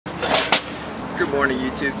Good morning,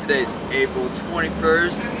 YouTube. Today is April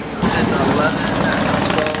 21st. It's 12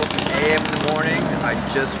 a.m. in the morning. I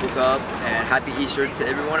just woke up, and happy Easter to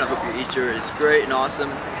everyone. I hope your Easter is great and awesome.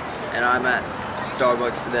 And I'm at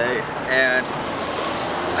Starbucks today, and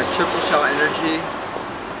a triple shot energy.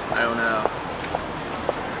 I don't know.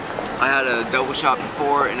 I had a double shot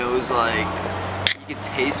before, and it was like you could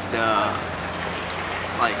taste the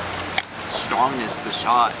strongness of the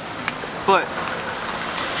shot. But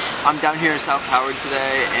I'm down here in South Howard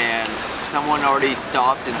today, and someone already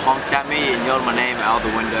stopped and honked at me and yelled my name out of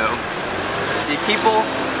the window. See, people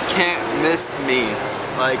can't miss me.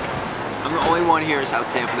 Like, I'm the only one here in South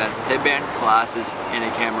Tampa that has a headband, glasses, and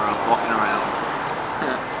a camera walking around.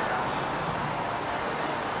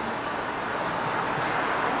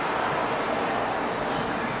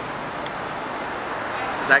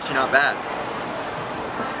 It's actually not bad.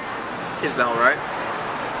 Tastes about right.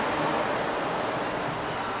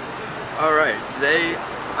 Alright, today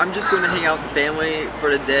I'm just going to hang out with the family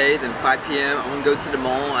for the day, then 5 p.m. I'm going to go to the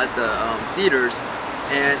mall at the theaters,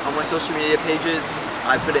 and on my social media pages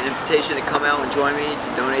I put an invitation to come out and join me to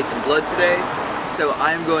donate some blood today. So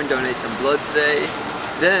I am going to donate some blood today.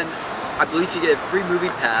 Then I believe you get a free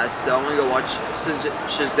movie pass, so I'm going to go watch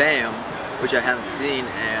Shazam, which I haven't seen,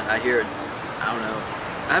 and I hear it's, I don't know,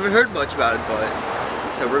 I haven't heard much about it, but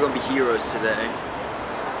so we're going to be heroes today.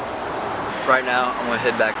 Right now, I'm gonna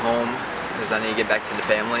head back home because I need to get back to the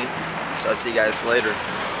family. So I'll see you guys later.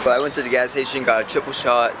 But I went to the gas station, got a triple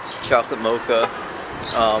shot chocolate mocha.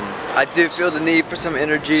 I do feel the need for some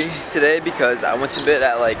energy today because I went to bed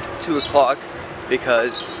at like 2 o'clock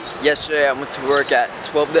because yesterday I went to work at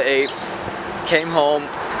 12 to 8, came home,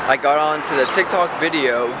 I got on to the TikTok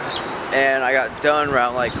video, and I got done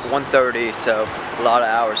around like 1:30, so a lot of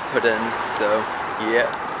hours put in, so yeah.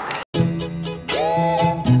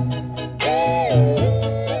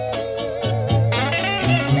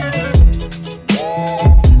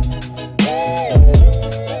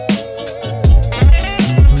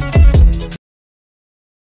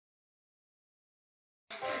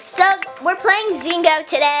 So, we're playing Zingo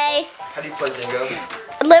today. How do you play Zingo?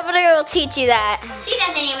 Liberty will teach you that. She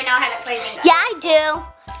doesn't even know how to play Zingo. Yeah, I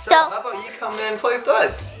do. So how about you come in and play with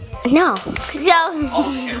us? No. So,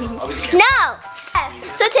 no.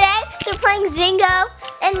 So today, they're playing Zingo.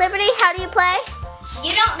 And Liberty, how do you play?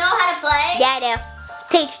 You don't know how to play? Yeah, I do.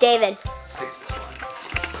 Teach David. Pick this one.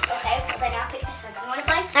 Okay, well then I'll pick this one. You want to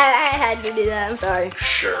play? I had to do that, I'm sorry.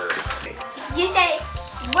 Sure. You say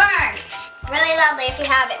worm really loudly if you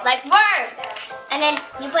have it. Like worm. And then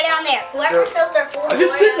you put it on there. Whoever fills their full I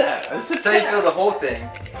just did that. So you fill the whole thing.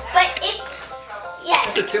 But if,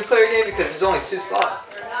 yes. Is this a 2-player game because there's only 2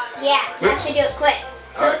 slots? Yeah, you have to do it quick.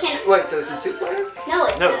 So it can, Wait, so it's a 2-player? no,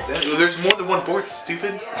 it's No, not. there's more than one board,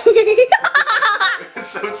 stupid.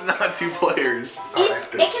 So it's not 2 players.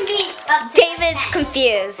 It can be up to David's 10.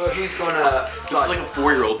 confused. So who's gonna This is like a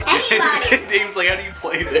 4-year-old's game. Anybody. Dave's like, how do you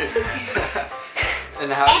play this?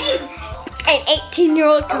 And how do you... An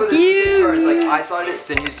 18-year-old How about this? It's confused. like I slide it,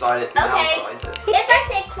 then you slide it, then Al Okay. slides it. If I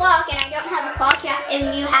say clock and I don't have a clock, and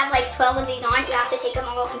you have like 12 of these on, you have to take them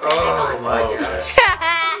all and put them Oh on. my gosh.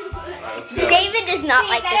 David does not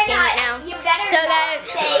like this game right now. You better So not guys,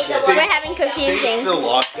 say the we're word having Zingo. confusing. Dave's still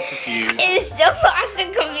lost and confused. It is still lost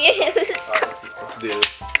and confused. Let's do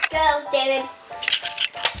this. Go, David.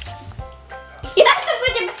 You have to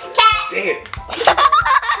put your cat. Dang it.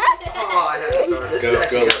 Oh, I had to start. This is Go,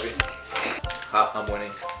 actually go. gonna be... I'm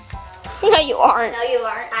winning. No, you aren't. No, you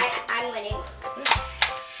aren't. I'm winning.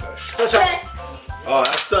 Such a... Oh,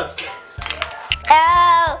 that's done.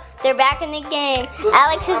 Oh, they're back in the game.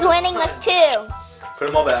 Alex is winning with 2. Put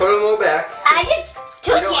them all back. Put them all back. I just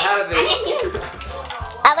took don't it. have it. I didn't even.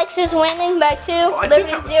 Alex is winning by 2. I did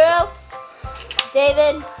Liberty have a 0.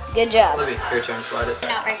 David, good job. Libby, your turn to slide it.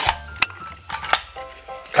 Not right now.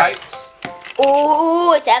 Kite.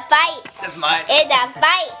 Ooh, it's a fight. That's mine. It's a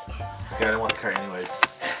fight. It's okay, I don't want the kite anyways. The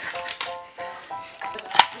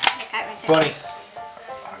cat right there. Bunny.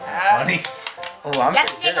 Bunny? Oh, I'm You have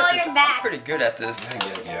to pretty take good all at this. yours back. I'm pretty good at this.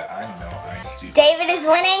 Yeah, I know. I'm stupid. David is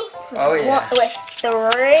winning. Oh yeah. With 3,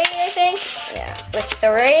 I think. Yeah, with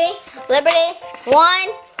 3. Liberty, 1.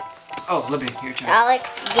 Oh, Libby, your turn.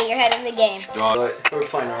 Alex, get your head in the game. Dog. But we're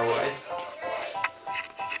playing our way.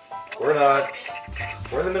 We're not.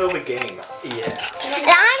 We're in the middle of a game. Yeah. And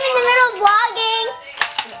I'm in the middle of vlogging.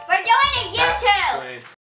 We're doing a YouTube.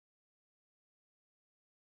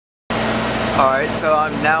 Alright, so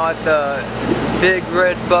I'm now at the Big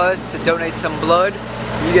Red Bus to donate some blood.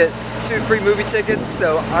 You get 2 free movie tickets,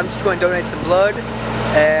 so I'm just going to donate some blood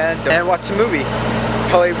and watch a movie.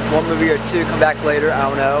 Probably 1 movie or 2, come back later, I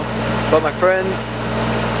don't know. But my friends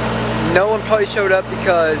No one probably showed up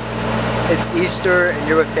because it's Easter and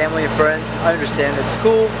you're with family and friends. I understand, it's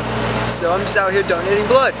cool. So I'm just out here donating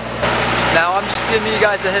blood. Now I'm just giving you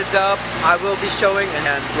guys a heads up. I will be showing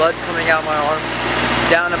and blood coming out of my arm,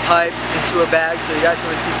 down a pipe, into a bag, so you guys are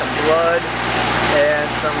going to see some blood and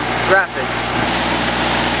some graphics.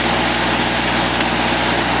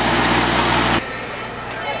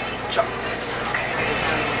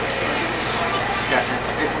 You guys had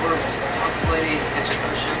some paperwork, talk to the lady, answer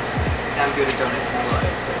questions, then I'm going to donate some blood.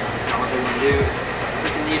 Now what they're going to do is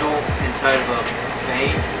put the needle inside of a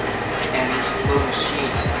vein, and there's this little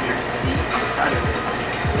machine under the seat on the side of it,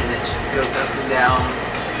 and it goes up and down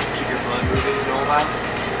to keep your blood moving and all that.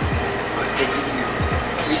 But they give you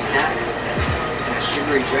free snacks and a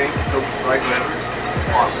sugary drink, Coke, Sprite, whatever.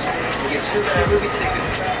 Awesome. You get 2 free movie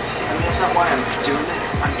tickets. I mean, that's not why I'm doing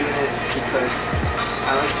this. I'm doing it because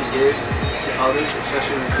I like to give to others,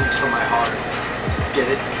 especially when it comes from my heart. Get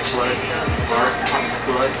it? Blood. Heart. It's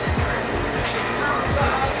blood.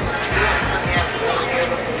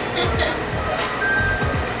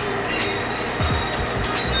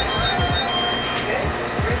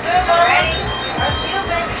 Ready? I see you,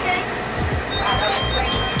 baby cakes.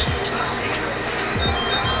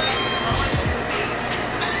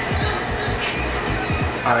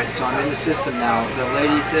 Alright, so I'm in the system now. The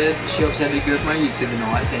lady said she hopes I do good with my YouTube and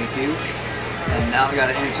all that, thank you. And now I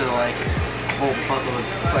gotta answer like a whole buttload of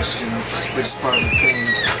questions, which is part of the thing.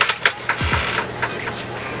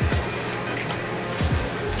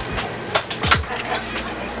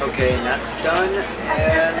 Okay, and that's done,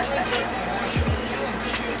 and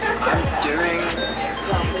I'm feeling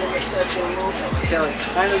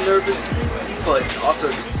kind of nervous, but it's also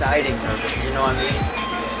exciting nervous, you know what I mean?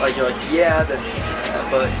 Like you're like, yeah, then,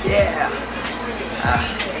 but yeah.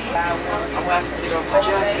 I'm gonna have to take off my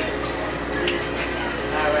jacket.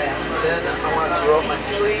 Then I want to roll up my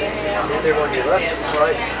sleeves, and then they're going to left or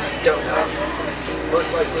right, don't know.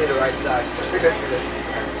 Most likely the right side. You're good, you're good.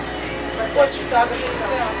 What, you talking to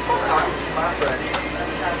yourself? I'm talking to my friend.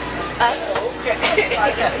 Okay.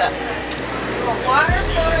 Water,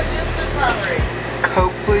 soda, juice, or Powerade?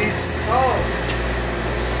 Coke, please. Oh.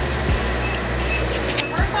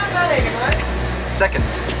 First time donating, right? Second.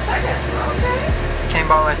 Second, okay. Came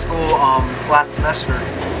by my school last semester.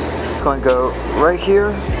 It's going to go right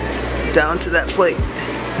here, down to that plate.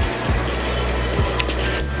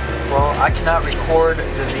 Well, I cannot record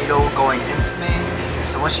the needle going into me,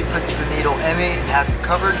 so once she puts the needle in me and has it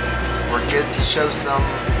covered, we're good to show some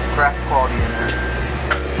graphic quality in there.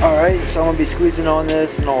 Alright, so I'm going to be squeezing on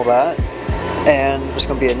this and all that, and there's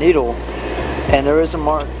going to be a needle, and there is a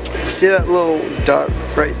mark. See that little dot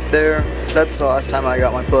right there? That's the last time I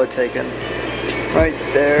got my blood taken. Right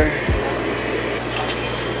there.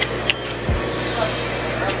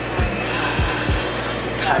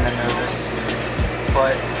 Kinda nervous,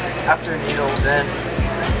 but after the needle's in,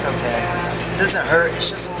 it's okay. It doesn't hurt, it's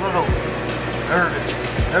just a little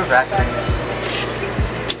nervous, nerve-wracking.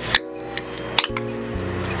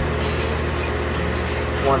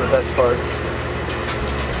 One of the best parts.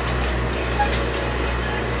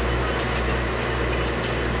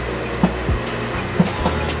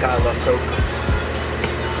 God, I love Coke.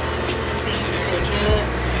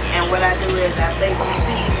 And what I do is I place the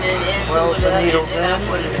seasoning into Well, the needle's in. I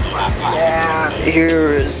put it in the crock pot. Yeah. Here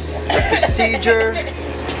is the procedure.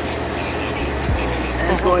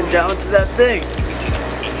 And it's going down to that thing.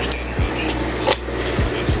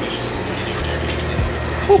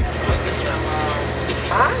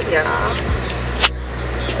 Yeah.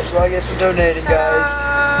 That's what I get for donating, guys.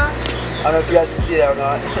 I don't know if you guys can see that or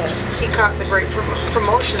not. He caught the great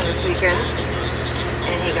promotion this weekend,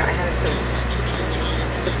 and he got us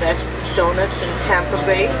the best donuts in Tampa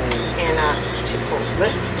Bay and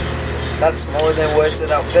Chipotle. That's more than what it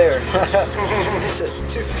said out there. It says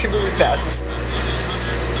 2 free movie passes.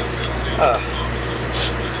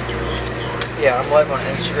 Yeah, I'm live on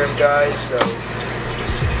Instagram, guys, so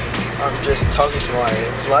I'm just talking to my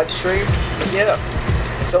live stream. But yeah,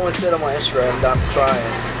 and someone said on my Instagram that I'm crying.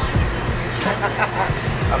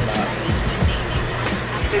 I'm not.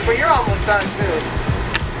 But you're almost done too.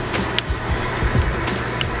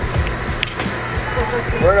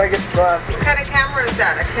 Where did I get the glasses? What kind of camera is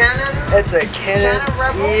that? A Canon? It's a Canon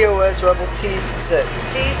Rebel? EOS Rebel T6.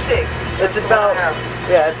 T6. It's about,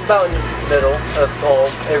 yeah, it's about in the middle of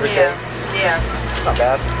everything. Yeah. It's not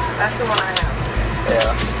bad. That's the one I have.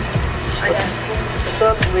 Yeah. What's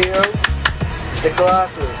up, Leo? The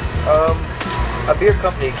glasses. A beer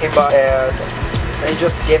company came by and they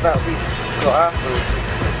just gave out these glasses.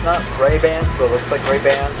 It's not Ray-Bans, but it looks like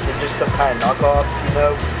Ray-Bans. They're just some kind of knockoffs, you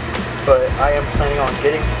know. But I am planning on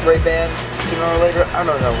getting Ray-Bans sooner or later. I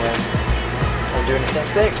don't know when. we're doing the same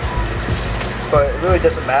thing. But it really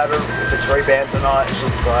doesn't matter if it's Ray-Bans or not, it's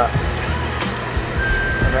just glasses.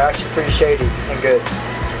 And they're actually pretty shady and good.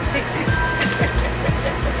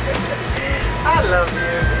 I love you.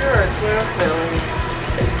 You are so silly.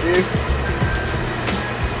 Thank you.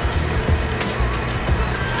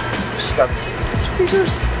 She's got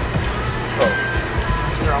tweezers. Oh.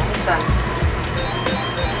 You're almost done.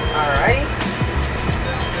 Alright.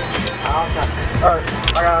 All done. Alright,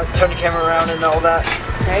 I gotta turn the camera around and all that.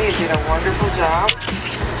 Okay, you did a wonderful job.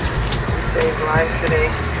 You saved lives today.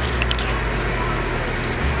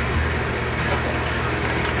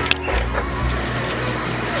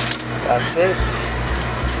 That's it.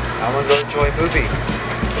 I'm gonna go enjoy a movie.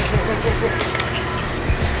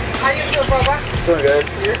 How you feel, Bubba? Doing good.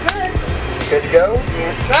 You're good. Good to go?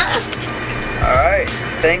 Yes, sir. Alright.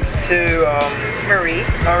 Thanks to Marie.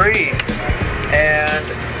 And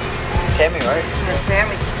Tammy, right? Miss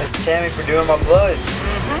Tammy. Miss Tammy for doing my blood.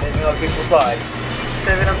 Saving other people's lives.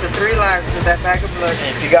 Saving up to 3 lives with that bag of blood.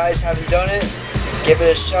 And if you guys haven't done it, give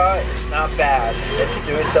it a shot. It's not bad. It's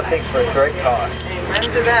doing something for a great cause.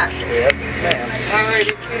 Amen to that. Yes, ma'am.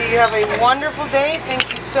 Alrighty, sweetie, you have a wonderful day.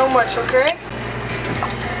 Thank you so much, okay?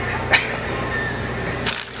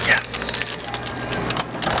 Yes.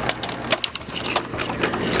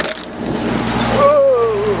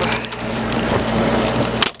 Whoa.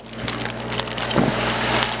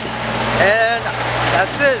 And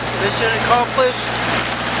that's it. Mission accomplished.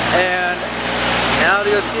 And now to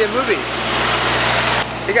go see a movie.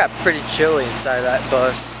 It got pretty chilly inside of that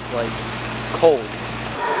bus, like cold.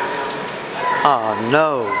 Oh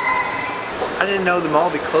no. I didn't know the mall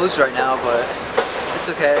would be closed right now, but it's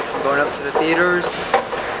okay. I'm going up to the theaters.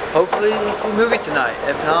 Hopefully see a movie tonight.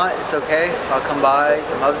 If not, it's okay. I'll come by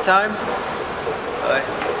some other time. But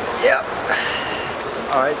yeah.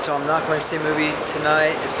 Alright, so I'm not going to see a movie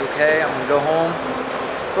tonight. It's okay. I'm going to go home,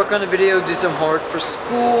 work on a video, do some homework for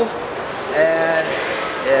school, and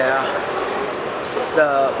yeah.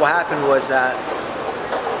 What happened was that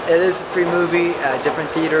it is a free movie at a different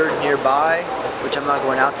theater nearby, which I'm not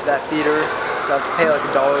going out to that theater, so I have to pay like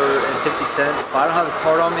 $1.50, but I don't have a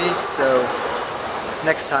card on me, so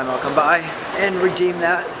next time I'll come by and redeem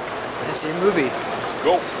that and see a movie.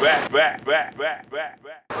 Go back. 5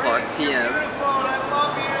 p.m. I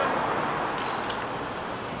love you.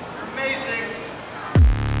 You're amazing.